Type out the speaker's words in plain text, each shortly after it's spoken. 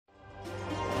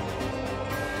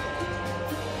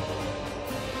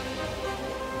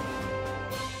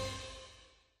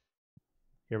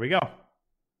Here we go.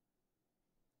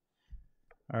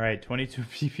 All right, 22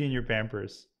 PP in your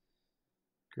Pampers.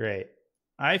 Great.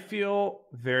 I feel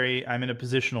I'm in a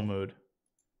positional mood.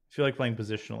 I feel like playing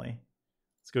positionally.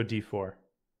 Let's go D4.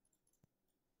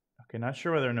 Okay, not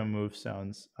sure whether no move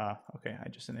sounds. Okay, I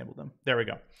just enabled them. There we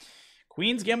go.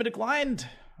 Queen's Gambit declined.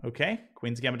 Okay,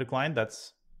 Queen's Gambit declined.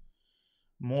 That's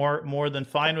more than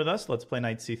fine with us. Let's play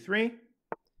Knight C3.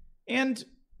 And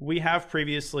we have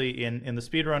previously in the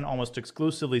speedrun almost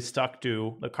exclusively stuck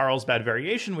to the Carlsbad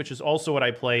variation, which is also what I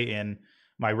play in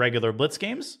my regular Blitz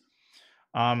games.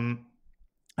 Now,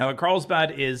 a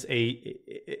Carlsbad is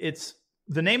it's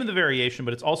the name of the variation,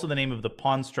 but it's also the name of the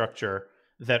pawn structure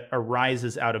that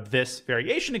arises out of this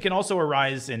variation. It can also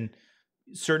arise in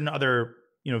certain other,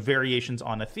 variations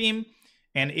on a theme,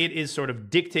 and it is sort of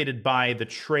dictated by the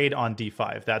trade on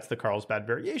d5. That's the Carlsbad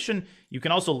variation. You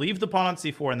can also leave the pawn on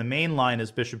c4, and the main line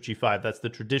is bishop g5. That's the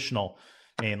traditional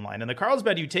main line. In the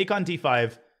Carlsbad, you take on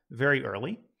d5 very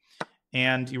early,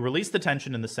 and you release the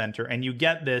tension in the center, and you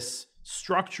get this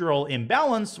structural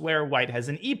imbalance where white has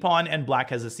an e-pawn and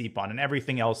black has a c-pawn, and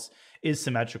everything else is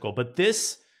symmetrical. But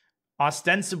this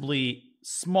ostensibly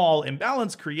small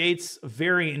imbalance creates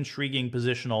very intriguing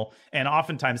positional and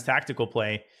oftentimes tactical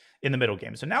play in the middle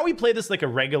game. So now we play this like a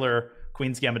regular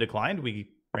Queen's Gambit declined. We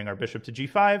bring our bishop to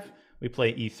g5, we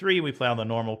play e3, we play all the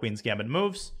normal Queen's Gambit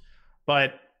moves.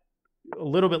 But a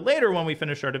little bit later when we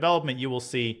finish our development, you will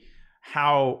see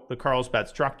how the Carlsbad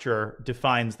structure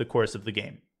defines the course of the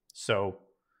game. So,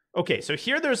 okay, so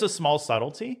here there's a small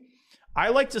subtlety. I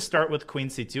like to start with Queen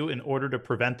c2 in order to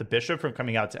prevent the bishop from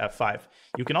coming out to f5.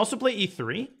 You can also play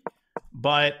e3,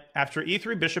 but after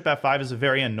e3, bishop f5 is a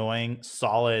very annoying,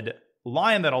 solid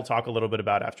line that I'll talk a little bit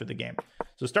about after the game.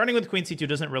 So starting with Queen c2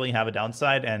 doesn't really have a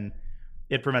downside, and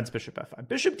it prevents bishop f5.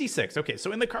 Bishop d6. Okay,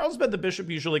 so in the Carlsbad, the bishop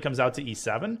usually comes out to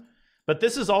e7, but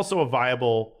this is also a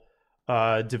viable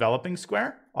developing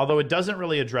square, although it doesn't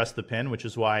really address the pin, which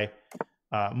is why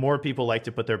more people like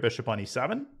to put their bishop on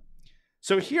e7.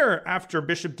 So here, after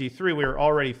bishop d3, we are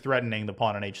already threatening the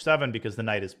pawn on h7 because the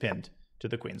knight is pinned to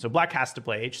the queen. So black has to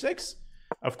play h6.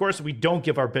 Of course, we don't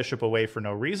give our bishop away for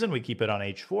no reason. We keep it on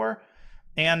h4.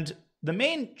 And the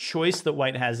main choice that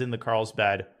white has in the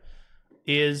Carlsbad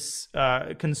is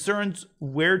concerns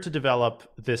where to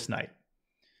develop this knight.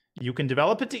 You can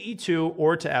develop it to e2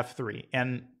 or to f3.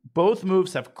 And both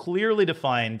moves have clearly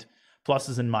defined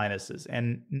pluses and minuses.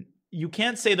 And you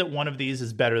can't say that one of these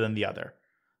is better than the other.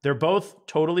 They're both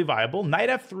totally viable. Knight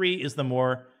f3 is the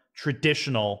more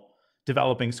traditional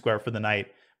developing square for the knight.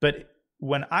 But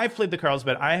when I've played the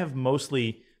Carlsbad, I have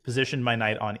mostly positioned my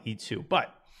knight on e2.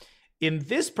 But in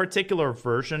this particular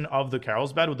version of the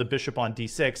Carlsbad with the bishop on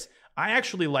d6, I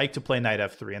actually like to play knight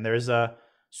f3. And there's a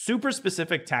super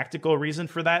specific tactical reason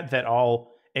for that that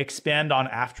I'll expand on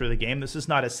after the game. This is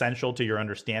not essential to your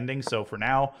understanding. So for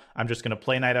now, I'm just going to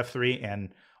play knight f3 and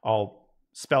I'll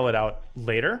spell it out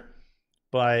later.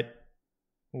 But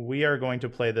we are going to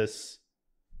play this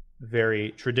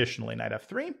very traditionally, knight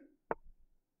f3.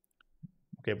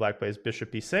 Okay, black plays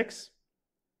bishop b6.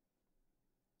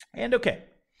 And okay,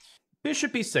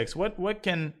 bishop b6.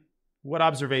 What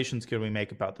observations can we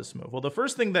make about this move? Well, the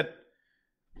first thing that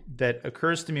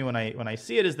occurs to me when I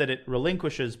see it is that it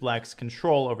relinquishes black's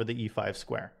control over the e5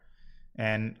 square.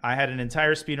 And I had an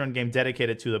entire speedrun game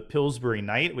dedicated to the Pillsbury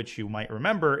Knight, which you might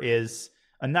remember is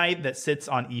a knight that sits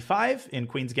on e5 in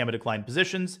Queen's Gambit declined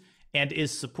positions and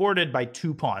is supported by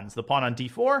two pawns, the pawn on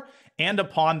d4 and a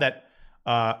pawn that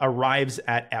arrives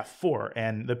at f4.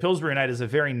 And the Pillsbury Knight is a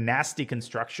very nasty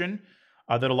construction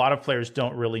that a lot of players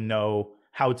don't really know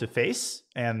how to face.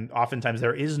 And oftentimes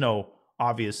there is no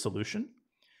obvious solution.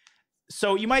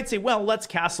 So you might say, well, let's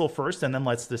castle first and then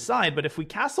let's decide. But if we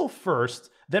castle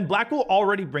first, then black will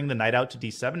already bring the knight out to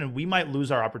d7 and we might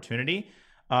lose our opportunity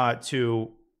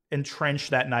to entrench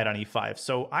that knight on e5.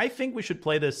 So I think we should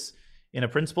play this in a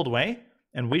principled way,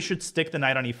 and we should stick the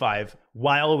knight on e5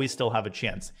 while we still have a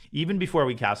chance, even before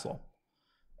we castle.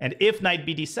 And if knight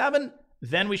bd7,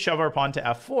 then we shove our pawn to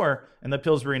f4, and the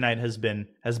Pillsbury Knight has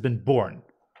been born.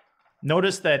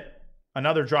 Notice that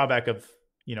another drawback of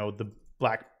the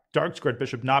black dark squared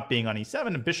bishop not being on e7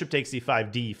 and bishop takes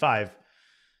e5, d5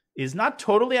 is not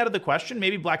totally out of the question.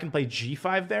 Maybe black can play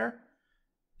g5 there.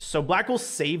 So black will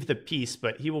save the piece,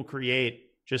 but he will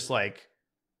create just like,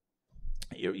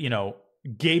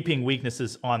 gaping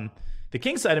weaknesses on the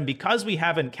king side. And because we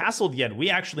haven't castled yet, we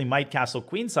actually might castle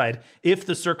queen side if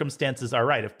the circumstances are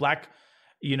right. If black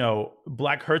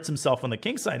hurts himself on the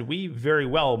king side, we very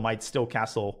well might still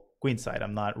castle queen side.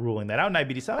 I'm not ruling that out. Knight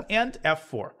bd7 and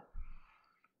f4.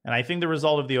 And I think the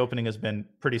result of the opening has been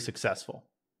pretty successful.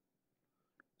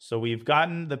 So we've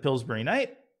gotten the Pillsbury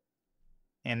Knight.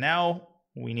 And now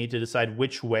we need to decide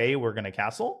which way we're going to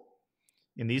castle.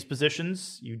 In these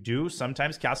positions, you do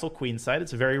sometimes castle queenside.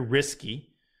 It's a very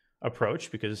risky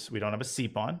approach because we don't have a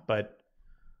c-pawn, but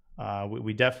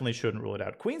we definitely shouldn't rule it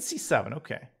out. Queen c7,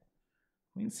 okay.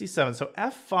 Queen c7. So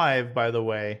f5, by the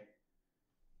way,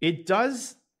 it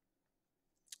does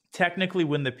technically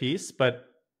win the piece, but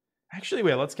actually,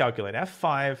 wait, let's calculate.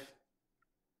 f5,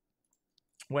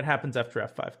 what happens after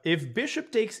f5? If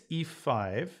bishop takes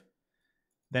e5,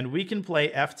 then we can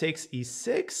play f takes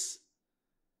e6.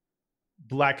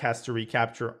 Black has to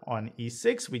recapture on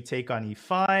e6. We take on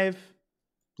e5.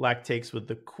 Black takes with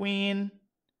the queen.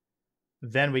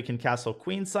 Then we can castle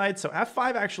queenside. So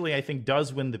f5 actually, I think,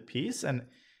 does win the piece, and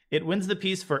it wins the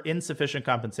piece for insufficient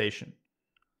compensation.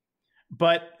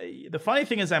 But the funny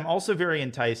thing is I'm also very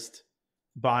enticed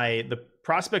by the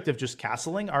prospect of just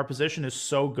castling. Our position is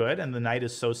so good and the knight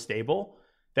is so stable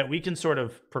that we can sort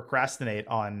of procrastinate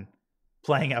on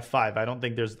playing f5. I don't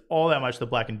think there's all that much that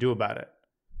black can do about it.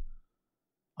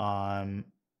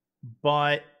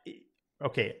 But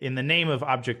okay, in the name of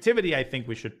objectivity, I think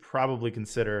we should probably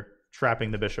consider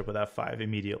trapping the bishop with f5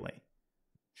 immediately.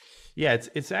 Yeah,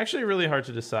 it's actually really hard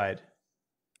to decide.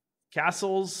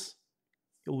 Castles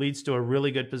leads to a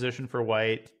really good position for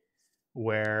white,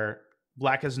 where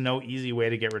black has no easy way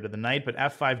to get rid of the knight, but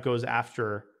f5 goes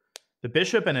after the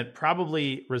bishop, and it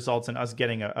probably results in us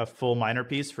getting a full minor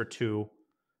piece for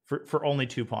only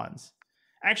 2 pawns.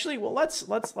 Actually, well, let's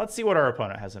see what our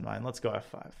opponent has in mind. Let's go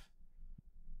f5.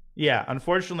 Yeah,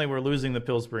 unfortunately, we're losing the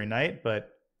Pillsbury knight, but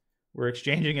we're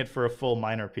exchanging it for a full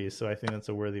minor piece, so I think that's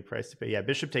a worthy price to pay. Yeah,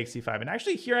 bishop takes e5. And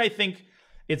actually here I think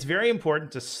it's very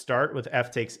important to start with f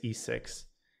takes e6.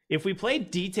 If we play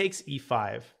d takes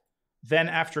e5, then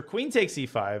after queen takes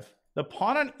e5, the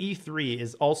pawn on e3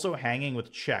 is also hanging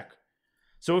with check.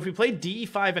 So if we play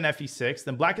d5 and fe6,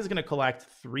 then black is going to collect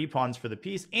 3 pawns for the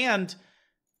piece, and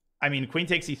I mean, queen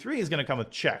takes e3 is going to come with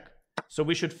check. So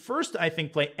we should first, I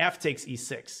think, play f takes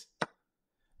e6.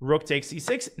 Rook takes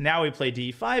e6. Now we play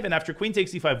d5, and after queen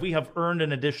takes e5, we have earned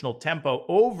an additional tempo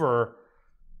over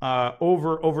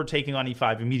taking on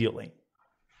e5 immediately.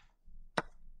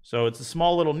 So it's a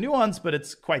small little nuance, but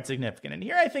it's quite significant. And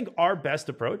here I think our best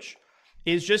approach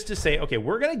is just to say, okay,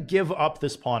 we're going to give up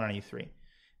this pawn on e3.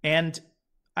 And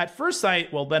at first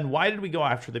sight, well, then why did we go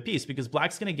after the piece? Because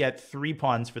black's going to get 3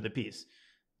 pawns for the piece.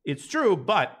 It's true,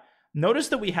 but notice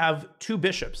that we have 2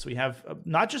 bishops. We have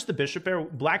not just the bishop pair.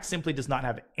 Black simply does not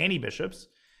have any bishops.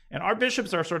 And our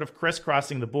bishops are sort of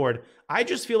crisscrossing the board. I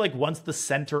just feel like once the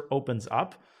center opens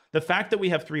up, the fact that we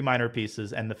have 3 minor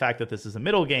pieces and the fact that this is a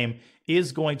middle game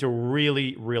is going to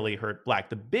really, really hurt black.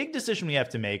 The big decision we have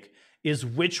to make is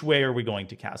which way are we going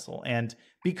to castle? And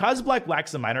because black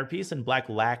lacks a minor piece and black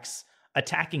lacks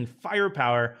attacking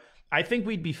firepower, I think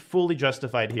we'd be fully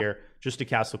justified here just to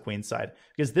castle queenside,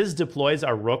 because this deploys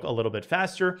our rook a little bit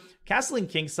faster. Castling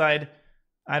kingside,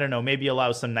 I don't know, maybe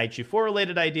allows some knight g4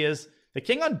 related ideas. The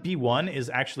king on b1 is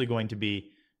actually going to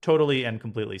be totally and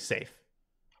completely safe.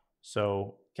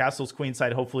 So castles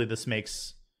queenside, hopefully this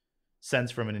makes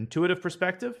sense from an intuitive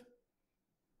perspective.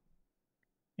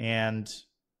 And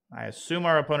I assume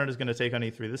our opponent is going to take on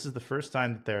e3. This is the first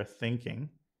time that they're thinking.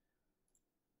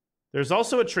 There's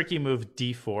also a tricky move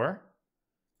d4.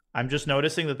 I'm just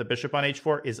noticing that the bishop on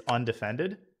h4 is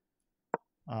undefended.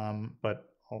 But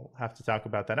I'll have to talk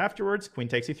about that afterwards. Queen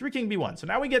takes e3, king b1. So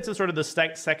now we get to sort of the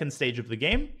second stage of the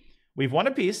game. We've won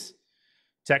a piece.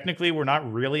 Technically, we're not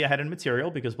really ahead in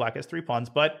material because black has 3 pawns.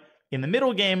 But in the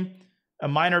middle game, a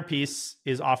minor piece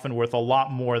is often worth a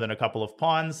lot more than a couple of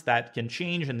pawns. That can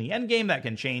change in the end game. That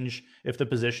can change if the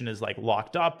position is like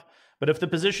locked up. But if the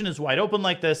position is wide open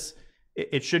like this,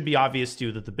 it should be obvious to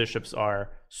you that the bishops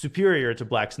are superior to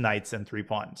black's knights and 3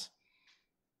 pawns.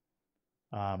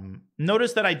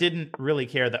 Notice that I didn't really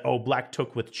care that, oh, black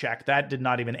took with check. That did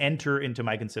not even enter into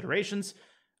my considerations.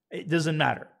 It doesn't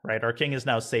matter, right? Our king is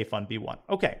now safe on b1.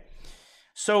 Okay,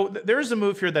 so there's a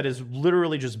move here that is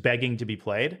literally just begging to be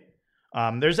played.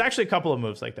 There's actually a couple of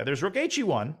moves like that. There's rook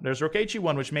he1. There's rook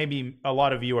he1, which maybe a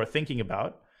lot of you are thinking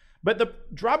about. But the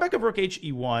drawback of rook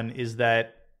he1 is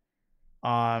that,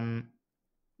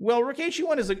 well, rook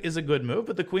he1 is a good move,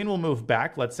 but the queen will move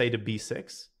back, let's say, to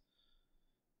b6.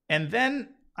 And then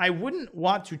I wouldn't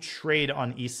want to trade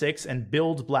on e6 and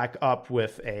build black up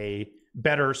with a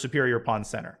better, superior pawn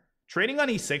center. Trading on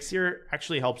e6 here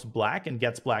actually helps black and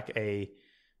gets black a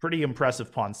pretty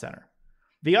impressive pawn center.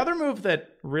 The other move that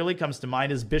really comes to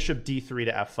mind is bishop d3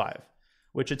 to f5,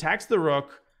 which attacks the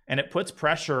rook, and it puts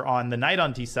pressure on the knight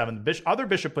on t7. The other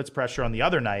bishop puts pressure on the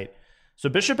other knight. So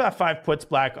bishop f5 puts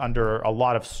black under a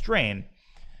lot of strain.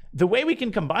 The way we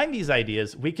can combine these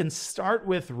ideas, we can start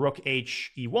with rook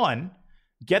h e1,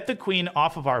 get the queen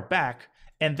off of our back,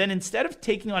 and then instead of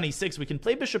taking on e6, we can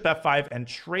play bishop f5 and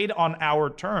trade on our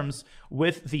terms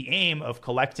with the aim of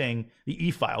collecting the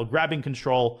e file, grabbing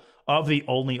control of the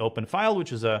only open file,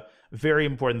 which is a very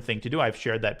important thing to do. I've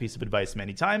shared that piece of advice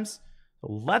many times.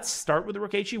 Let's start with the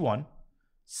rook h e1,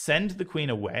 send the queen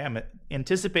away. I'm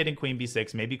anticipating queen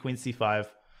b6, maybe queen c5,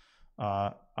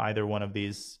 either one of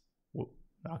these.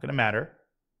 Not going to matter.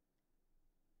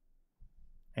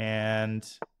 And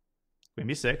queen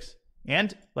b6.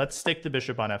 And let's stick the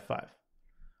bishop on f5.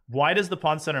 Why does the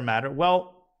pawn center matter?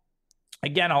 Well,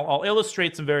 again, I'll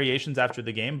illustrate some variations after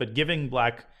the game, but giving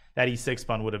black that e6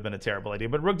 pawn would have been a terrible idea.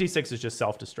 But rook d6 is just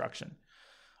self-destruction.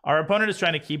 Our opponent is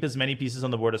trying to keep as many pieces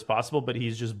on the board as possible, but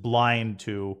he's just blind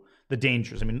to the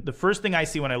dangers. I mean, the first thing I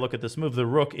see when I look at this move, the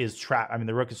rook is trapped. I mean,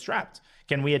 the rook is trapped.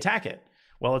 Can we attack it?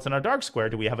 Well, it's in a dark square.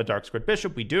 Do we have a dark squared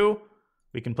bishop? We do.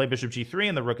 We can play bishop g3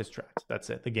 and the rook is trapped. That's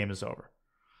it. The game is over.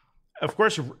 Of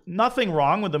course, nothing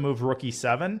wrong with the move rook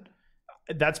e7.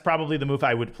 That's probably the move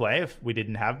I would play if we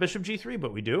didn't have bishop g3,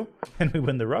 but we do. And we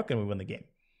win the rook and we win the game.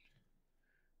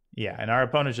 Yeah, and our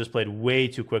opponent just played way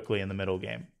too quickly in the middle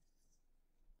game.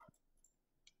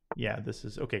 Yeah, this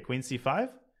is... Okay, queen c5.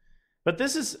 But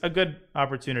this is a good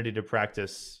opportunity to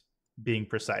practice being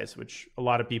precise, which a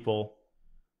lot of people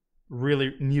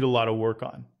really need a lot of work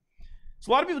on.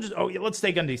 So a lot of people just, oh, yeah, let's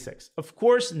take on d6. Of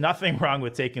course, nothing wrong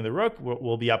with taking the rook.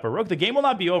 We'll be up a rook. The game will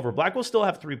not be over. Black will still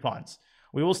have 3 pawns.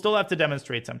 We will still have to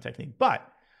demonstrate some technique. But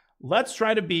let's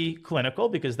try to be clinical,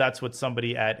 because that's what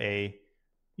somebody at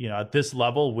at this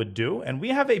level would do. And we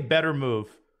have a better move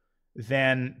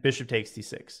than bishop takes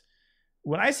d6.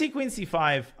 When I see queen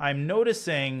c5, I'm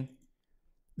noticing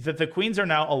that the queens are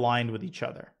now aligned with each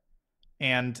other.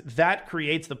 And that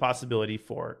creates the possibility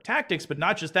for tactics, but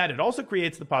not just that, it also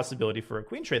creates the possibility for a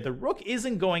queen trade. The rook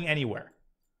isn't going anywhere,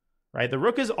 right? The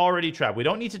rook is already trapped. We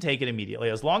don't need to take it immediately.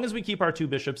 As long as we keep our 2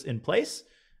 bishops in place,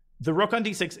 the rook on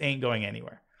d6 ain't going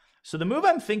anywhere. So the move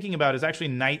I'm thinking about is actually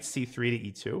knight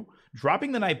c3 to e2,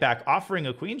 dropping the knight back, offering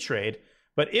a queen trade.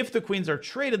 But if the queens are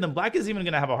traded, then black is even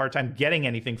going to have a hard time getting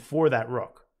anything for that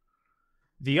rook.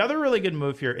 The other really good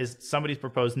move here is somebody's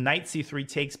proposed knight c3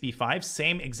 takes b5,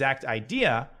 same exact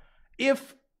idea.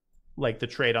 If, like, the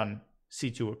trade on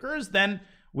c2 occurs, then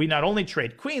we not only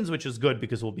trade queens, which is good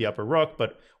because we'll be up a rook,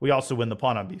 but we also win the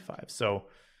pawn on b5. So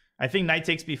I think knight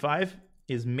takes b5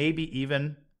 is maybe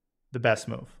even the best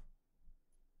move.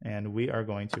 And we are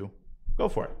going to go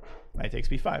for it. Knight takes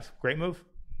b5. Great move.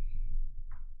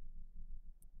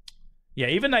 Yeah,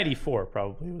 even knight e4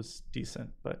 probably was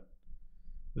decent, but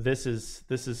this is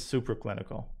super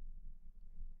clinical.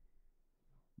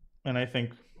 And I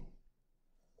think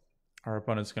our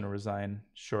opponent's going to resign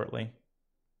shortly.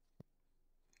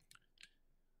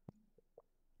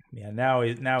 Yeah,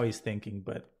 now he's thinking,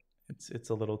 but it's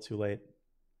a little too late.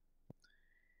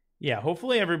 Yeah,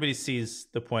 hopefully everybody sees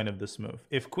the point of this move.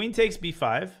 If queen takes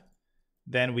b5,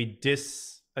 then we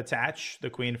disattach the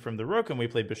queen from the rook and we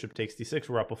play bishop takes d6.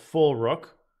 We're up a full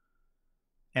rook.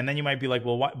 And then you might be like,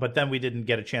 well, why? But then we didn't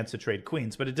get a chance to trade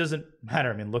queens. But it doesn't matter.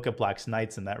 I mean, look at black's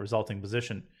knights in that resulting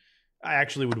position. I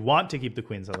actually would want to keep the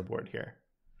queens on the board here.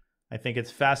 I think it's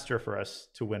faster for us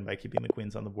to win by keeping the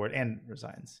queens on the board, and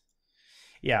resigns.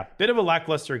 Yeah, bit of a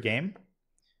lackluster game,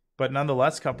 but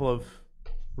nonetheless, couple of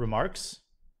remarks.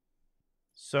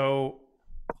 So,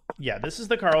 yeah, this is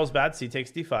the Carlsbad, c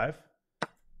takes d5.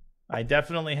 I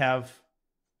definitely have,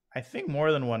 I think,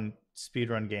 more than one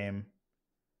speedrun game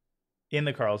in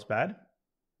the Carlsbad.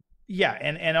 Yeah,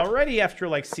 and already after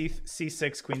like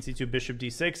c6, queen c2, bishop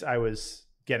d6, I was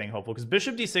getting hopeful, because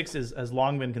bishop d6 has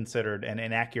long been considered an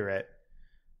inaccurate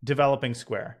developing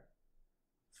square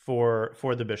for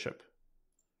the bishop.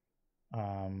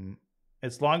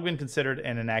 It's long been considered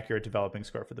an inaccurate developing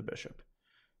square for the bishop.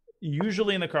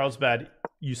 Usually in the Carlsbad,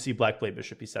 you see black play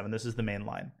bishop e7. This is the main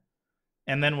line.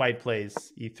 And then white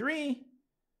plays e3,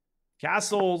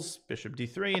 castles, bishop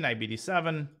d3, knight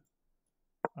bd7.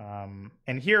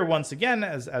 And here, once again,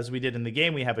 as we did in the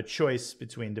game, we have a choice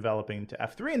between developing to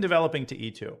f3 and developing to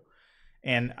e2.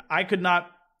 And I could not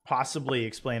possibly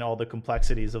explain all the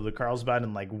complexities of the Carlsbad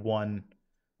in like one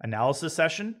analysis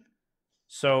session.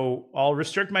 So I'll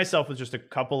restrict myself with just a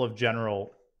couple of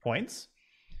general points.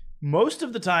 Most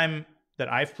of the time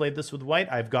that I've played this with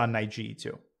white, I've gone knight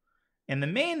ge2. And the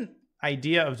main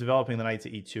idea of developing the knight to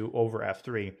e2 over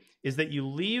f3 is that you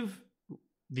leave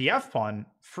the f-pawn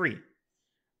free.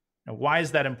 Now, why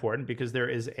is that important? Because there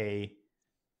is a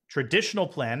traditional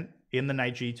plan in the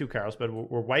knight g2 Carlsbad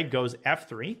where white goes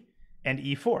f3 and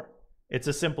e4. It's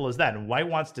as simple as that. And white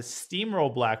wants to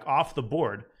steamroll black off the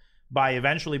board by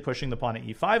eventually pushing the pawn at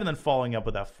e5 and then following up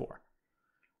with f4.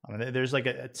 There's like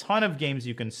a ton of games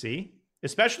you can see,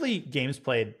 especially games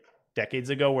played decades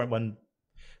ago when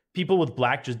people with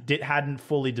black just hadn't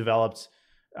fully developed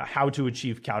how to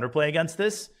achieve counterplay against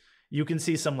this. You can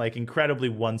see some like incredibly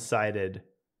one-sided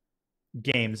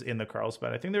games in the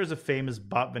Carlsbad. I think there's a famous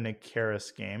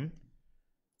Botvinnik-Keres game,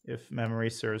 if memory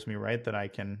serves me right, that I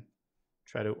can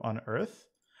try to unearth.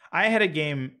 I had a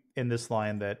game in this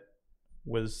line that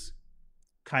was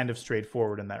kind of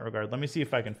straightforward in that regard. Let me see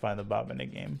if I can find the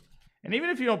Botvinnik game. And even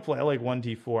if you don't play like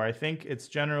 1d4, I think it's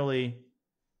generally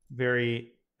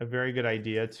a very good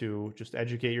idea to just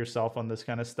educate yourself on this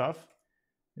kind of stuff,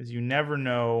 as you never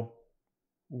know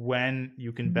when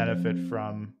you can benefit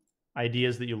from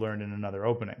ideas that you learned in another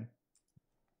opening.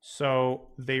 So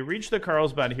they reach the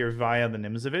Carlsbad here via the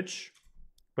Nimzovich.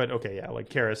 But okay, yeah, like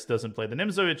Keres doesn't play the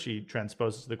Nimzovich. He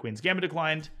transposes the Queen's Gambit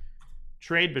declined.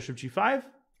 Trade, bishop g5.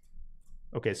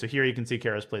 Okay, so here you can see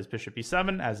Keres plays bishop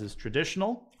e7, as is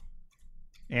traditional.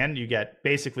 And you get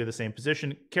basically the same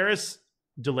position. Keres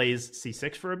delays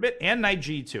c6 for a bit, and knight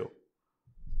g2.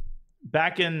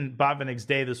 Back in Botvinnik's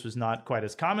day, this was not quite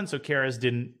as common, so Keres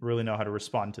didn't really know how to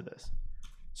respond to this.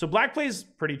 So black plays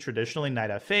pretty traditionally, knight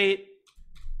f8.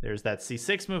 There's that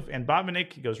c6 move, and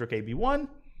Botvinnik goes rook a b1.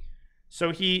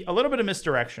 So a little bit of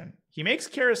misdirection. He makes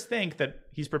Keres think that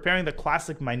he's preparing the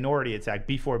classic minority attack,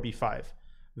 b4,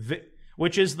 b5,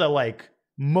 which is the like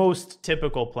most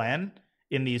typical plan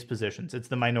in these positions. It's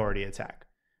the minority attack,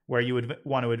 where you would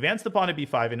want to advance the pawn to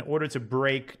b5 in order to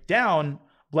break down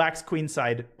black's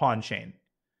queenside pawn chain.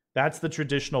 That's the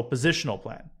traditional positional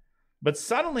plan. But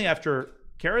suddenly, after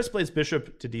Keres plays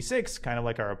bishop to d6, kind of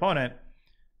like our opponent,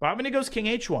 Botvinnik goes king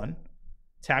h1,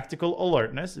 tactical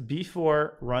alertness.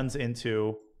 b4 runs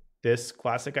into this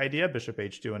classic idea, bishop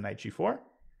h2 and knight g4.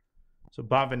 So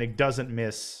Botvinnik doesn't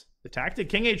miss the tactic.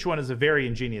 King h1 is a very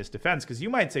ingenious defense, because you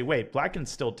might say, wait, black can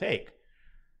still take.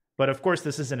 But of course,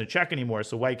 this isn't a check anymore,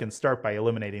 so white can start by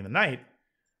eliminating the knight,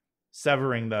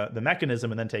 severing the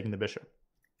mechanism, and then taking the bishop.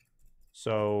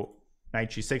 So knight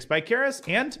g6 by Keres,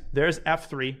 and there's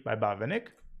f3 by Botvinnik.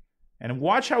 And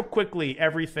watch how quickly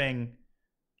everything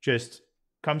just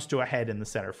comes to a head in the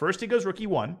center. First, he goes rook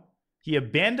e1. He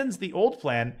abandons the old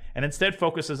plan and instead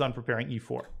focuses on preparing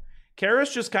e4.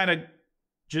 Keres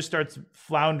just starts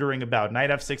floundering about.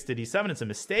 Knight f6 to d7. It's a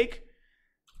mistake,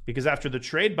 because after the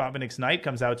trade, Botvinnik's knight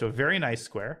comes out to a very nice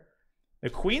square. The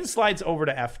queen slides over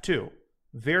to f2.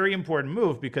 Very important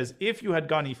move, because if you had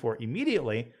gone e4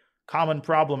 immediately, common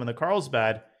problem in the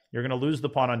Carlsbad, you're going to lose the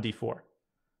pawn on d4.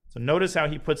 So notice how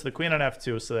he puts the queen on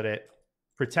f2 so that it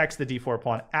protects the d4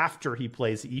 pawn after he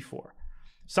plays e4.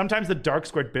 Sometimes the dark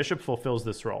squared bishop fulfills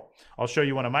this role. I'll show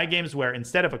you one of my games where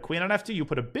instead of a queen on f2, you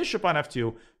put a bishop on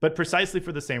f2, but precisely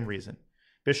for the same reason.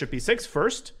 Bishop e6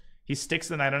 first. He sticks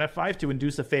the knight on f5 to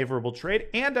induce a favorable trade,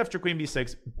 and after queen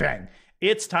b6, bang,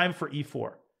 it's time for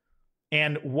e4.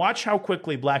 And watch how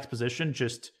quickly black's position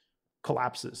just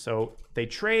collapses. So they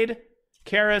trade.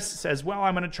 Keres says, well,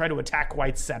 I'm going to try to attack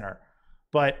white's center.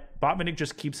 But Botvinnik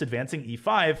just keeps advancing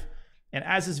e5. And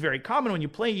as is very common, when you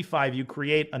play e5, you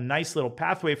create a nice little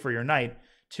pathway for your knight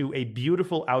to a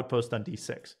beautiful outpost on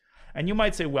d6. And you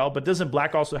might say, well, but doesn't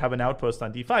black also have an outpost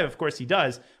on d5? Of course he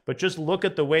does. But just look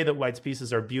at the way that white's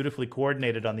pieces are beautifully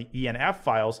coordinated on the E and F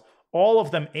files, all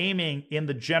of them aiming in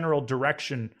the general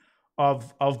direction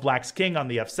of black's king on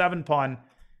the f7 pawn.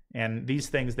 And these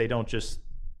things, they don't just,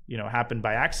 happen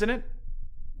by accident.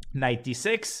 Knight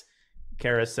d6.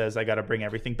 Keres says, I got to bring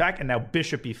everything back. And now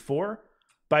bishop e4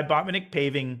 by Botvinnik,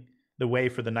 paving the way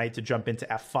for the knight to jump into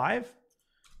f5.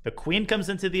 The queen comes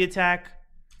into the attack,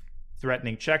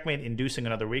 threatening checkmate, inducing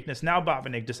another weakness. Now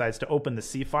Botvinnik decides to open the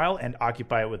c file and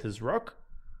occupy it with his rook.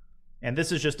 And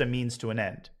this is just a means to an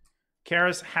end.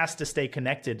 Keres has to stay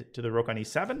connected to the rook on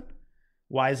e7.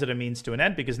 Why is it a means to an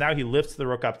end? Because now he lifts the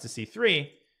rook up to c3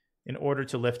 in order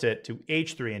to lift it to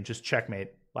h3 and just checkmate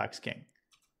black's king.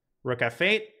 Rook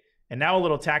f8, and now a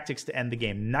little tactics to end the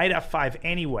game. Knight f5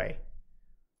 anyway.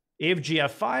 If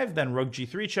gf5, then rook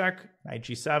g3 check, knight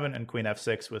g7, and queen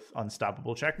f6 with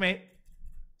unstoppable checkmate.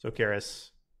 So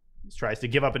Keres tries to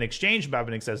give up an exchange.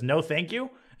 Botvinnik says, no, thank you.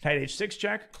 Knight h6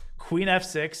 check, queen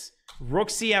f6, rook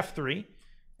cf3,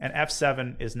 and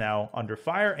f7 is now under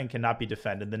fire and cannot be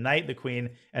defended. The knight, the queen,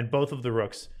 and both of the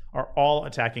rooks are all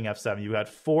attacking f7. You had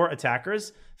 4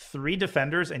 attackers, 3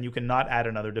 defenders, and you cannot add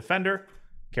another defender.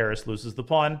 Keres loses the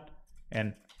pawn,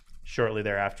 and shortly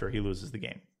thereafter, he loses the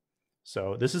game.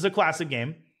 So this is a classic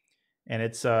game, and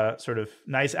it's a sort of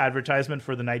nice advertisement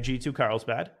for the knight g2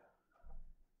 Carlsbad.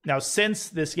 Now, since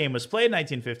this game was played in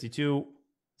 1952,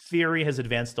 theory has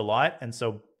advanced a lot, and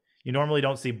so You normally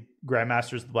don't see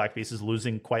grandmasters, the black pieces,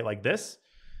 losing quite like this.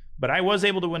 But I was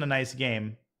able to win a nice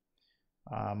game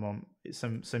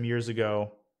some years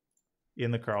ago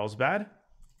in the Carlsbad.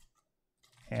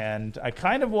 And I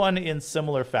kind of won in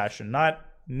similar fashion. Not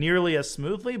nearly as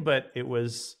smoothly, but it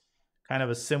was kind of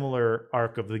a similar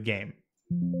arc of the game.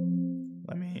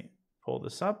 Let me pull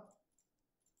this up.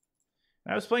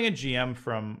 I was playing a GM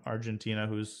from Argentina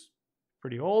who's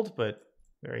pretty old, but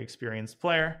very experienced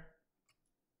player.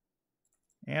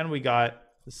 And we got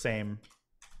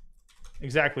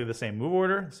exactly the same move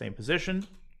order, same position.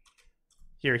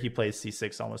 Here he plays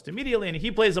c6 almost immediately, and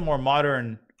he plays a more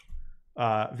modern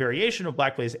variation of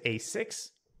black plays a6.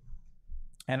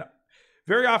 And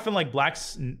very often, like,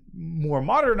 black's more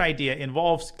modern idea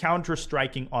involves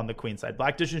counter-striking on the queen side.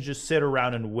 Black doesn't just sit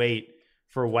around and wait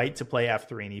for white to play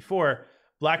f3 and e4.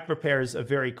 Black prepares a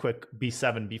very quick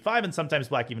b7, b5, and sometimes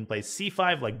black even plays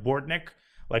c5 like Bortnik,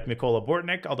 like Mikola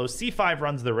Bortnik, although c5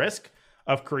 runs the risk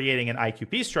of creating an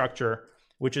IQP structure,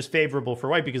 which is favorable for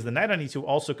white because the knight on e2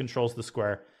 also controls the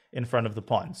square in front of the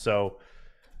pawn. So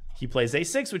he plays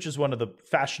a6, which is one of the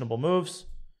fashionable moves.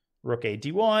 Rook a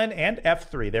d1 and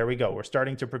f3. There we go. We're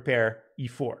starting to prepare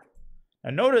e4. Now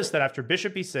notice that after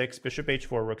bishop e6, bishop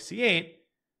h4, rook c8,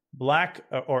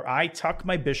 I tuck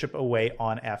my bishop away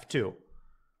on f2.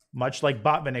 Much like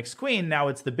Botvinnik's queen, now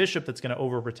it's the bishop that's going to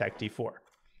overprotect d4.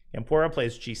 Empora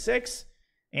plays g6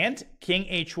 and king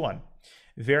h1.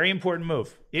 Very important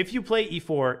move. If you play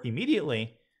e4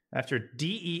 immediately, after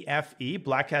d, e, f, e,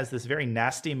 black has this very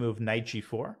nasty move, knight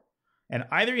g4. And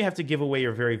either you have to give away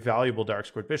your very valuable dark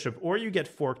squared bishop, or you get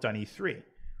forked on e3.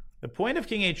 The point of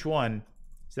king h1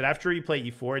 is that after you play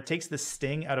e4, it takes the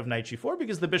sting out of knight g4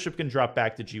 because the bishop can drop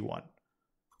back to g1.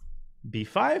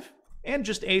 b5 and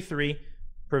just a3,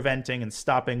 preventing and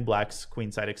stopping black's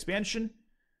queenside expansion.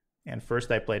 And first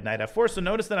I played knight f4, so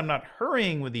notice that I'm not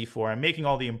hurrying with e4. I'm making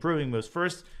all the improving moves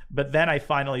first, but then I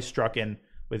finally struck in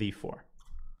with e4.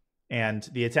 And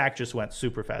the attack just went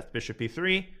super fast. Bishop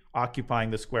e3,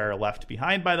 occupying the square left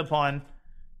behind by the pawn.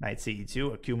 Knight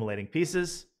ce2, accumulating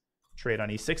pieces. Trade on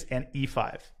e6 and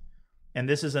e5. And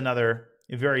this is another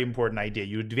very important idea.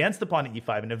 You advance the pawn to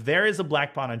e5, and if there is a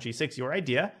black pawn on g6, your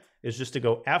idea is just to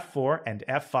go f4 and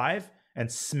f5 and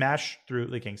smash through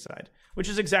the king side, which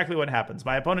is exactly what happens.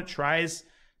 My opponent tries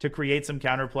to create some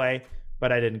counterplay,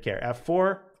 but I didn't care.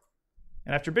 f4,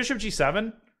 and after bishop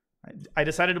g7, I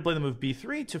decided to play the move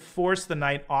b3 to force the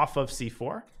knight off of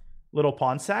c4. Little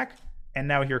pawn sack, and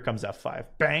now here comes f5.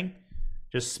 Bang!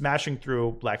 Just smashing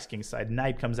through black's king side.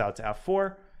 Knight comes out to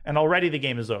f4, and already the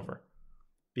game is over.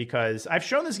 Because I've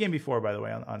shown this game before, by the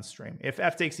way, on stream. If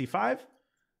f takes e5,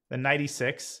 then knight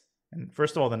e6, and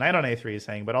first of all, the knight on a3 is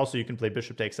hanging, but also you can play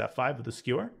bishop takes f5 with a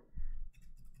skewer.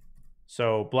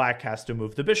 So black has to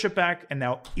move the bishop back, and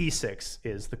now e6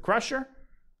 is the crusher.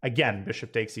 Again,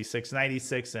 bishop takes e6, knight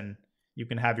e6, and you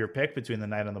can have your pick between the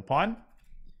knight and the pawn.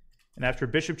 And after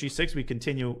bishop g6, we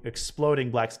continue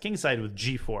exploding black's kingside with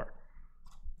g4.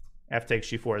 F takes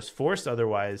g4 is forced,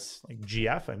 otherwise like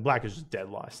gf, and black is just dead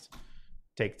lost.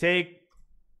 Take, take,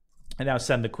 and now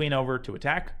send the queen over to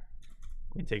attack.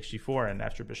 Queen takes g4, and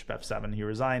after bishop f7, he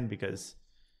resigned because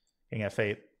king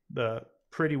f8. The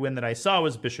pretty win that I saw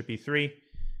was bishop e3,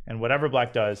 and whatever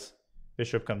black does,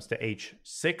 bishop comes to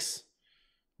h6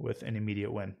 with an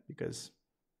immediate win because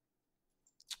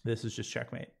this is just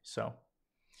checkmate. So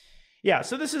yeah,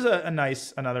 so this is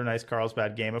another nice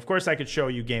Carlsbad game. Of course, I could show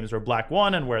you games where black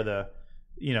won and where the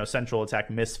central attack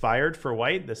misfired for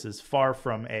white. This is far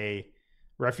from a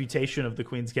refutation of the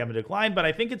Queen's Gambit decline, but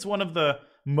I think it's one of the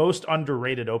most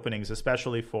underrated openings,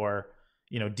 especially for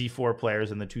d4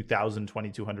 players in the 2000,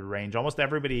 2200 range. Almost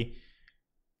everybody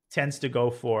tends to go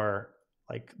for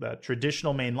like the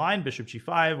traditional main line, bishop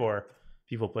g5, or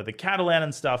people play the Catalan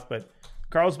and stuff, but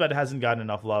Carlsbad hasn't gotten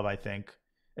enough love, I think,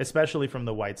 especially from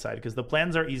the white side, because the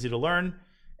plans are easy to learn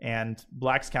and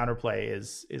black's counterplay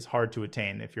is hard to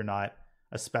attain if you're not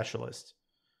a specialist.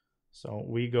 So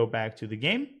we go back to the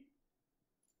game.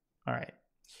 All right.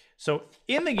 So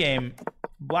in the game,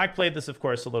 black played this, of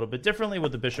course, a little bit differently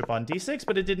with the bishop on d6,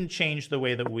 but it didn't change the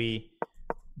way that we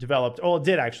developed. Oh, it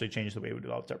did actually change the way we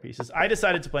developed our pieces. I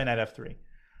decided to play knight f3.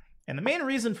 And the main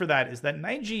reason for that is that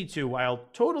knight g2, while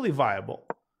totally viable,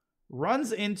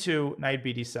 runs into knight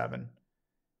bd7.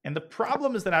 And the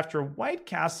problem is that after white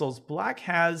castles, black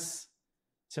has,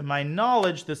 to my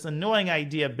knowledge, this annoying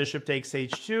idea bishop takes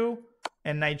h2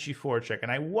 and knight g4 check.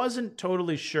 And I wasn't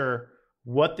totally sure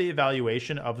what the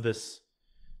evaluation of this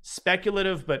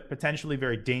speculative but potentially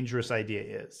very dangerous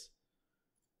idea is.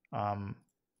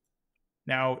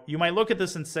 Now, you might look at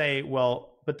this and say,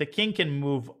 well, but the king can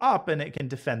move up and it can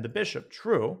defend the bishop.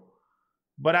 True.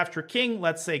 But after king,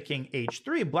 let's say king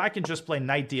h3, black can just play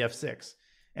knight df6.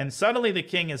 And suddenly the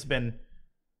king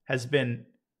has been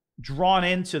drawn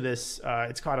into this,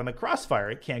 it's caught on the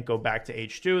crossfire. It can't go back to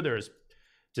h2. There's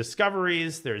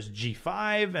discoveries, there's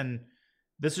g5, and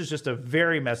this is just a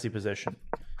very messy position.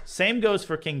 Same goes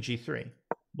for king g3.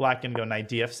 Black can go knight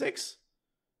df6.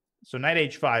 So knight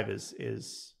h5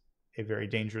 is a very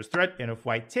dangerous threat. And if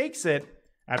white takes it,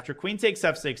 after queen takes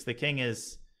f6, the king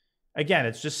is, again,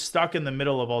 it's just stuck in the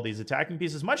middle of all these attacking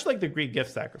pieces, much like the Greek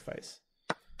gift sacrifice.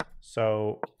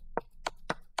 So,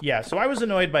 yeah, so I was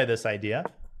annoyed by this idea.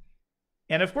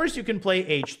 And of course, you can play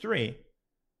h3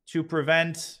 to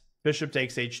prevent bishop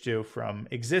takes h2 from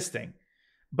existing.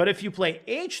 But if you play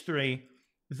h3,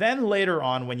 then later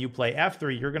on, when you play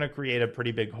f3, you're going to create a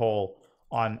pretty big hole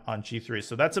on g3.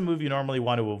 So that's a move you normally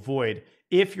want to avoid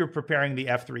if you're preparing the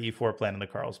f3 e4 plan in the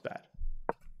Carlsbad.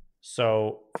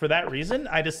 So for that reason,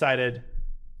 I decided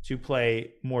to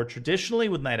play more traditionally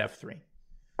with knight f3.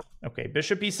 Okay,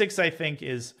 bishop e6, I think,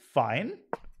 is fine.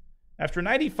 After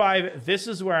knight e5, this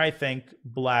is where I think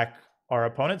black, our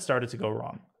opponent, started to go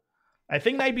wrong. I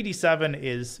think knight bd7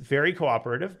 is very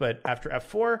cooperative, but after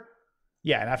f4,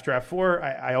 yeah, and after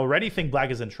f4, I already think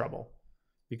black is in trouble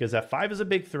because f5 is a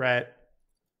big threat.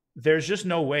 There's just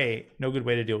no good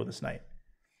way to deal with this knight.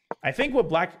 I think what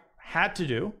black had to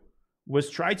do was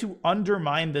try to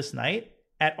undermine this knight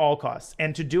at all costs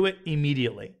and to do it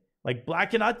immediately. Like,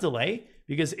 black cannot delay,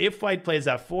 because if white plays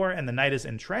f4 and the knight is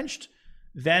entrenched,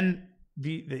 then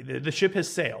the ship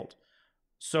has sailed.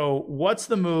 So what's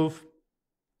the move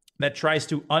that tries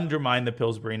to undermine the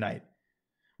Pillsbury knight?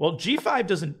 Well,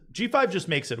 g5 just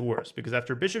makes it worse, because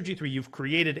after bishop g3, you've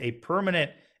created a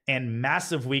permanent and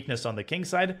massive weakness on the king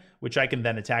side, which I can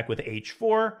then attack with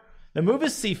h4. The move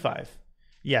is c5.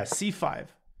 Yeah, c5.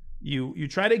 You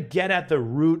try to get at the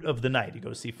root of the knight. You go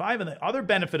c5, and the other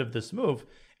benefit of this move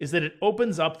is that it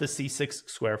opens up the c6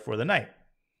 square for the knight.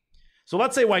 So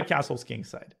let's say white castles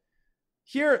kingside.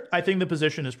 Here, I think the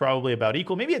position is probably about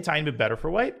equal, maybe a tiny bit better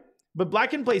for white, but black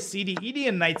can play cd, ed,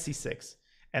 and knight c6.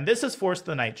 And this has forced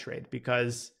the knight trade,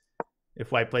 because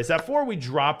if white plays f4, we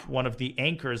drop one of the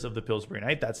anchors of the Pillsbury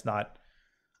knight. That's not,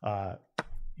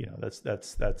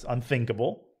 that's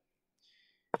unthinkable.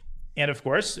 And of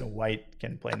course, white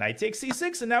can play knight takes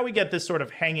c6, and now we get this sort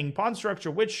of hanging pawn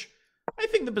structure, which I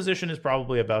think the position is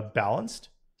probably about balanced.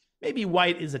 Maybe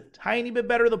white is a tiny bit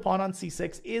better. The pawn on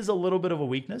c6 is a little bit of a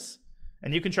weakness,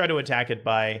 and you can try to attack it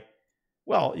by,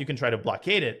 well, you can try to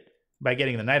blockade it by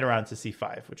getting the knight around to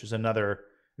c5, which is another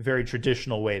very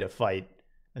traditional way to fight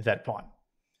that pawn.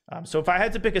 So if I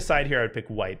had to pick a side here, I'd pick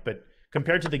white, but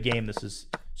compared to the game, this is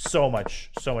so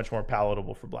much more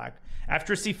palatable for black.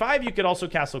 After c5, you could also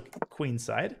castle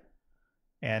queenside,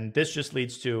 and this just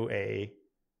leads to a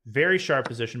very sharp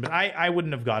position, but I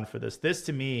wouldn't have gone for this. This,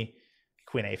 to me,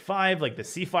 queen a5, like the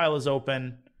c file is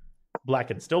open. Black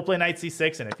can still play knight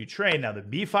c6, and if you trade, now the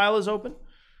b file is open.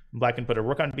 Black can put a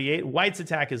rook on b8. White's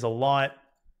attack is a lot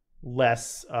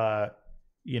less,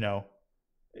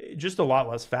 just a lot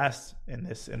less fast in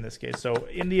this case. So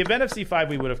in the event of c5,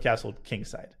 we would have castled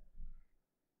kingside.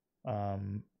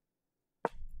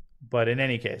 But in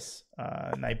any case,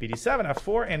 knight bd7,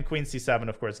 f4, and queen c7,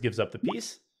 of course, gives up the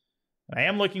piece. And I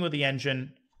am looking with the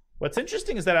engine. What's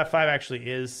interesting is that f5 actually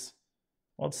is,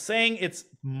 well, it's saying it's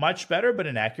much better, but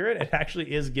inaccurate. It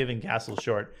actually is giving castle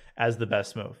short as the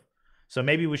best move. So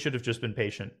maybe we should have just been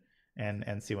patient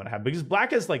and see what happens. Because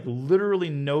black has like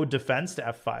literally no defense to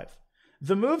f5.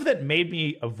 The move that made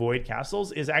me avoid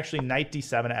castles is actually knight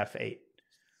d7, f8.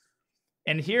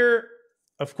 And here,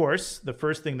 of course, the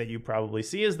first thing that you probably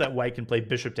see is that white can play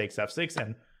bishop takes f6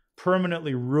 and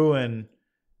permanently ruin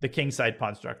the kingside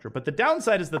pawn structure. But the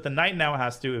downside is that the knight now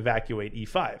has to evacuate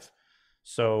e5.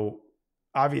 So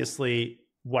obviously,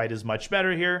 white is much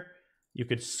better here. You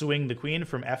could swing the queen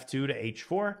from f2 to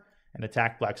h4 and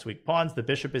attack black's weak pawns. The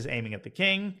bishop is aiming at the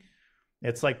king.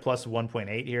 It's like plus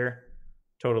 1.8 here.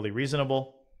 Totally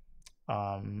reasonable.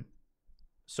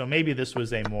 So maybe this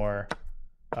was a more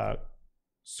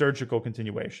surgical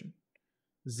continuation.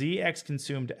 ZX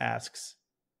Consumed asks,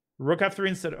 rook f3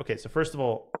 instead of, okay, so first of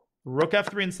all, rook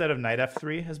f3 instead of knight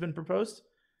f3 has been proposed.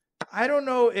 I don't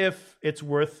know if it's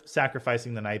worth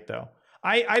sacrificing the knight, though.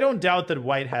 I don't doubt that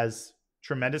white has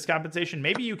tremendous compensation.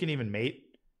 Maybe you can even mate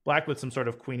black with some sort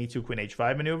of queen e2, queen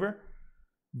h5 maneuver.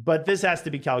 But this has to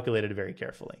be calculated very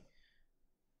carefully.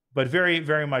 But very,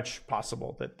 very much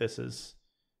possible that this is,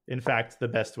 in fact, the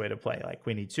best way to play. Like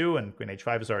queen e2 and queen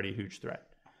h5 is already a huge threat.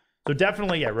 So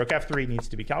definitely, yeah, rook f3 needs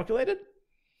to be calculated.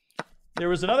 There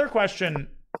was another question,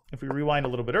 if we rewind a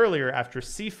little bit earlier, after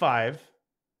c5,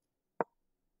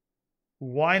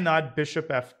 why not bishop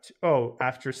f2? Oh,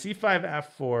 after c5,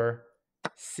 f4,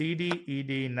 cd,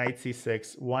 ed, knight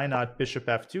c6, why not bishop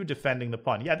f2 defending the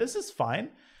pawn? Yeah, this is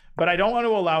fine, but I don't want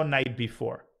to allow knight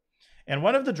b4. And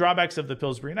one of the drawbacks of the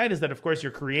Pillsbury Knight is that, of course,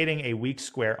 you're creating a weak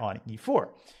square on e4.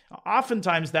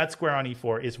 Oftentimes, that square on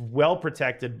e4 is well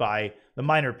protected by the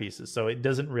minor pieces, so it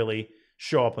doesn't really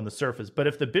show up on the surface. But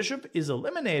if the bishop is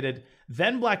eliminated,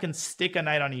 then black can stick a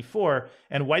knight on e4,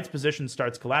 and white's position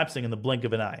starts collapsing in the blink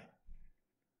of an eye.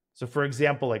 So, for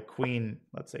example, like queen,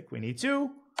 let's say queen e2,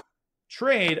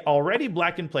 trade, already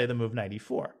black can play the move knight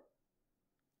e4.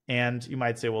 And you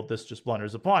might say, well, this just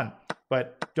blunders a pawn.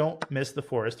 But don't miss the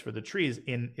forest for the trees.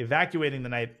 In evacuating the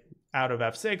knight out of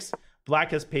f6,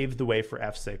 black has paved the way for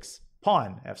f6,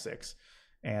 pawn f6.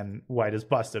 And white is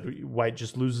busted. White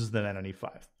just loses the knight on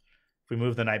e5. If we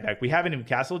move the knight back, we haven't even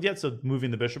castled yet, so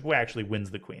moving the bishop away actually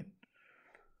wins the queen.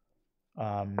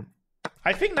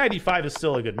 I think knight e5 is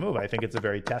still a good move. I think it's a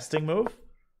very testing move.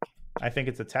 I think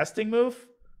it's a testing move.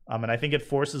 And I think it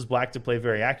forces black to play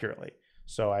very accurately.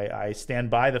 So I stand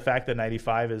by the fact that knight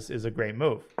e5 is a great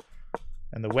move.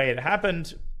 And the way it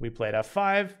happened, we played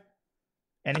f5.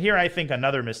 And here I think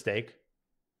another mistake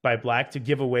by black to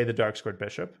give away the dark-squared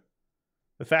bishop.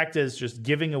 The fact is, just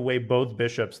giving away both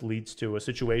bishops leads to a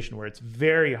situation where it's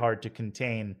very hard to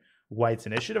contain white's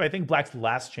initiative. I think black's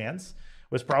last chance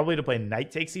was probably to play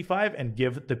knight takes e5 and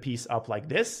give the piece up like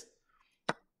this.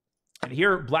 And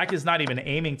here, black is not even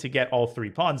aiming to get all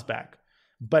three pawns back.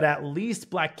 But at least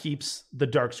black keeps the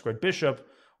dark-squared bishop,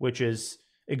 which is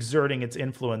exerting its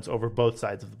influence over both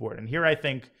sides of the board. And here I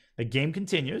think the game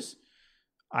continues.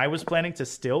 I was planning to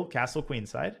still castle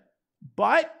queenside,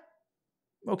 but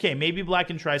okay, maybe black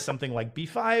can try something like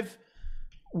b5.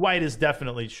 White is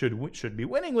definitely should be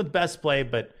winning with best play,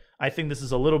 but I think this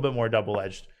is a little bit more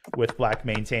double-edged with black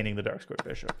maintaining the dark-squared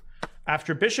bishop.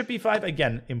 After bishop e5,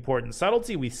 again, important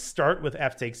subtlety, we start with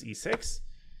f takes e6.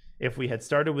 If we had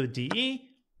started with de,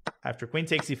 after queen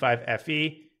takes e5,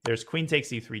 fe, there's queen takes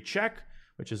e3 check,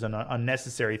 which is an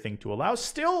unnecessary thing to allow.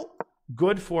 Still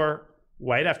good for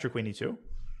white after queen e2.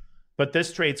 But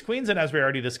this trades queens, and as we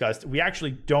already discussed, we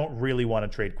actually don't really want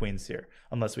to trade queens here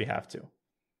unless we have to.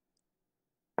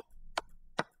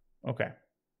 Okay.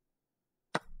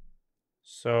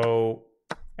 So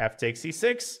f takes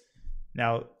e6.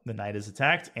 Now the knight is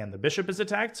attacked and the bishop is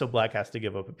attacked, so black has to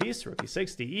give up a piece. Rook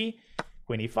e6, de,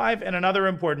 queen e5, and another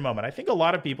important moment. I think a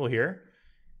lot of people here,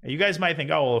 you guys might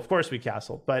think, oh, well, of course we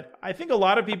castled, but I think a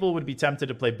lot of people would be tempted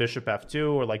to play bishop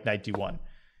f2 or like knight d1.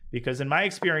 Because in my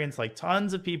experience, like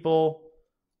tons of people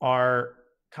are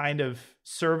kind of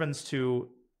servants to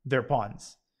their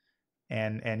pawns.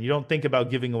 And you don't think about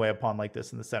giving away a pawn like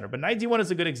this in the center. But knight d1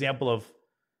 is a good example of,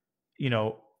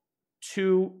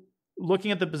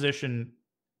 looking at the position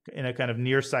in a kind of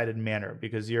nearsighted manner,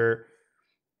 because you're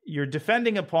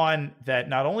defending a pawn that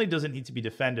not only doesn't need to be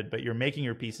defended, but you're making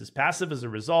your pieces passive as a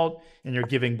result, and you're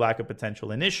giving black a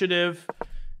potential initiative.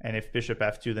 And if bishop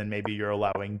f2, then maybe you're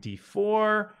allowing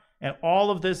d4. And all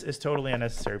of this is totally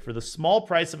unnecessary. For the small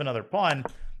price of another pawn,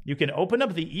 you can open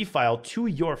up the e-file to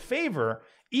your favor,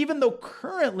 even though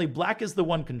currently black is the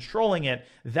one controlling it.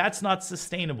 That's not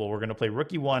sustainable. We're going to play rook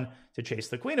e1 to chase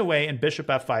the queen away and bishop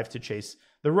f5 to chase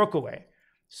the rook away.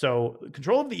 So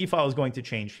control of the e-file is going to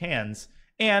change hands,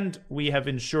 and we have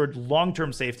ensured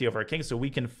long-term safety of our king, so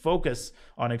we can focus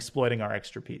on exploiting our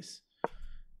extra piece.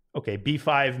 Okay,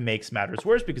 b5 makes matters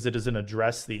worse because it doesn't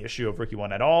address the issue of rook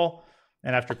e1 at all.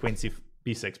 And after queen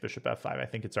b6, bishop f5, I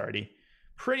think it's already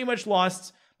pretty much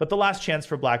lost. But the last chance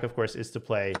for black, of course, is to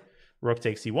play rook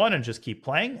takes e1 and just keep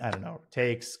playing. I don't know,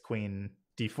 takes queen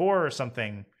d4 or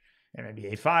something, and maybe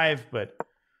a5. But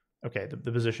okay,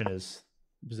 the position is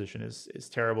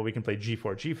terrible. We can play g4,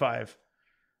 g5.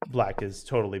 Black is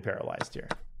totally paralyzed here.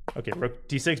 Okay, rook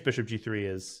d6, bishop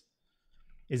g3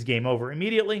 is game over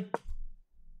immediately.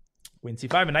 Queen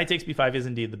c5 and knight takes b5 is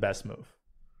indeed the best move.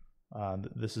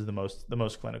 This is the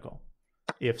most clinical.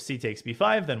 If c takes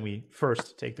b5, then we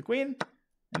first take the queen,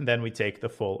 and then we take the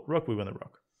full rook. We win the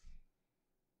rook.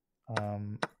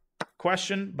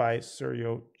 Question by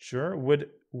Suryo Jur: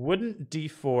 Wouldn't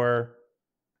d4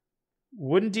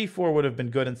 would have been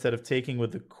good instead of taking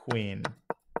with the queen?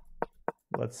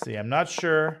 Let's see. I'm not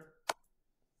sure.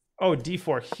 Oh,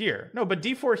 d4 here. No, but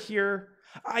d4 here.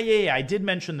 Yeah, I did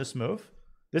mention this move.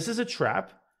 This is a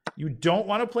trap. You don't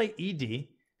want to play ed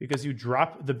because you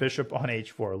drop the bishop on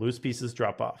h4. Loose pieces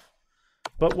drop off.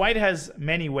 But white has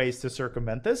many ways to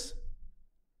circumvent this.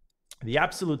 The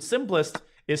absolute simplest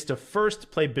is to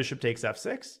first play bishop takes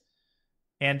f6.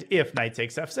 And if knight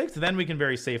takes f6, then we can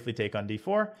very safely take on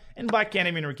d4. And black can't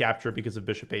even recapture because of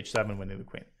bishop h7 winning the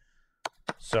queen.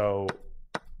 So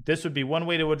This would be one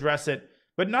way to address it,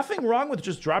 but nothing wrong with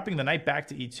just dropping the knight back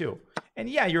to e2. And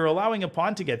yeah, you're allowing a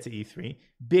pawn to get to e3.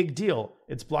 Big deal.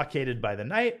 It's blockaded by the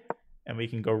knight, and we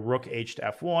can go rook h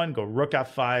to f1, go rook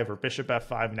f5 or bishop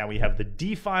f5. Now we have the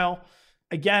d file.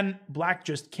 Again, black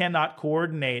just cannot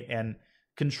coordinate and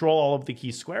control all of the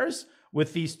key squares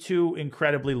with these two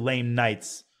incredibly lame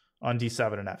knights on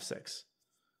d7 and f6.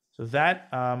 So that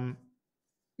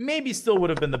maybe still would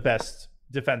have been the best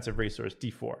defensive resource,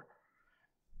 d4.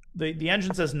 The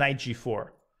engine says knight g4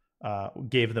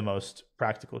 gave the most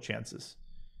practical chances.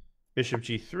 Bishop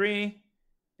g3,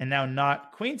 and now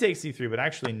not queen takes e3, but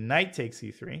actually knight takes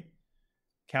e3,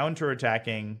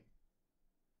 counterattacking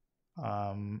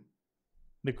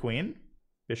the queen.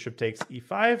 Bishop takes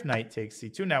e5, knight takes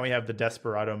c2. Now we have the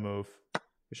desperado move.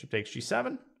 Bishop takes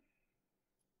g7.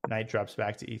 Knight drops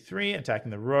back to e3,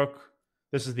 attacking the rook.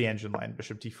 This is the engine line,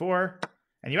 bishop d4.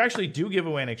 And you actually do give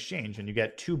away an exchange, and you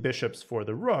get 2 bishops for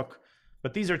the rook.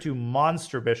 But these are 2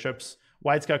 monster bishops.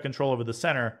 White's got control over the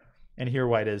center, and here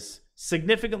white is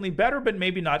significantly better, but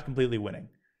maybe not completely winning.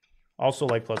 Also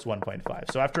like plus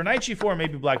 1.5. So after knight g4,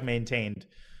 maybe black maintained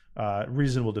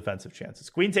reasonable defensive chances.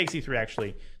 Queen takes e3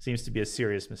 actually seems to be a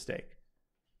serious mistake.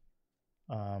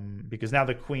 Because now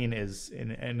the queen is in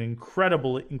an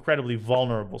incredibly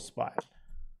vulnerable spot.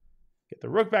 Get the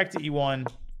rook back to e1,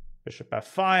 bishop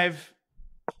f5,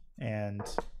 and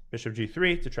bishop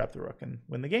g3 to trap the rook and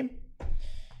win the game.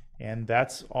 And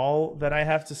that's all that I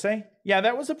have to say. Yeah,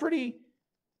 that was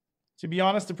to be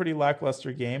honest, a pretty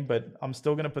lackluster game, but I'm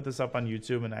still going to put this up on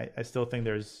YouTube, and I still think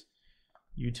there's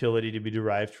utility to be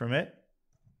derived from it.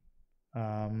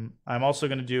 I'm also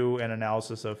going to do an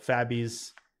analysis of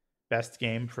Fabi's best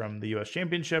game from the US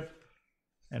Championship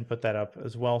and put that up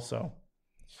as well. So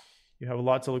you have a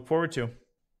lot to look forward to.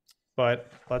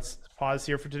 But let's pause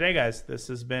here for today, guys. This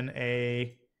has been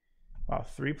a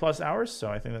 3+ hours, so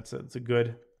I think that's a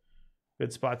good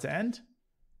spot to end.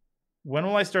 When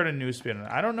will I start a new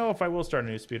speedrun? I don't know if I will start a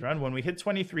new speedrun. When we hit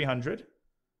 2,300,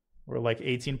 we're like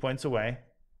 18 points away.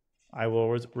 I will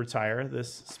retire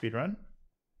this speedrun.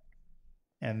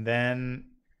 And then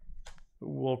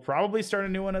we'll probably start a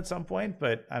new one at some point,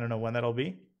 but I don't know when that'll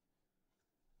be.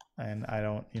 And I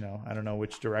don't know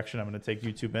which direction I'm going to take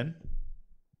YouTube in.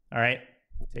 All right.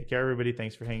 Take care, everybody.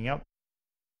 Thanks for hanging out.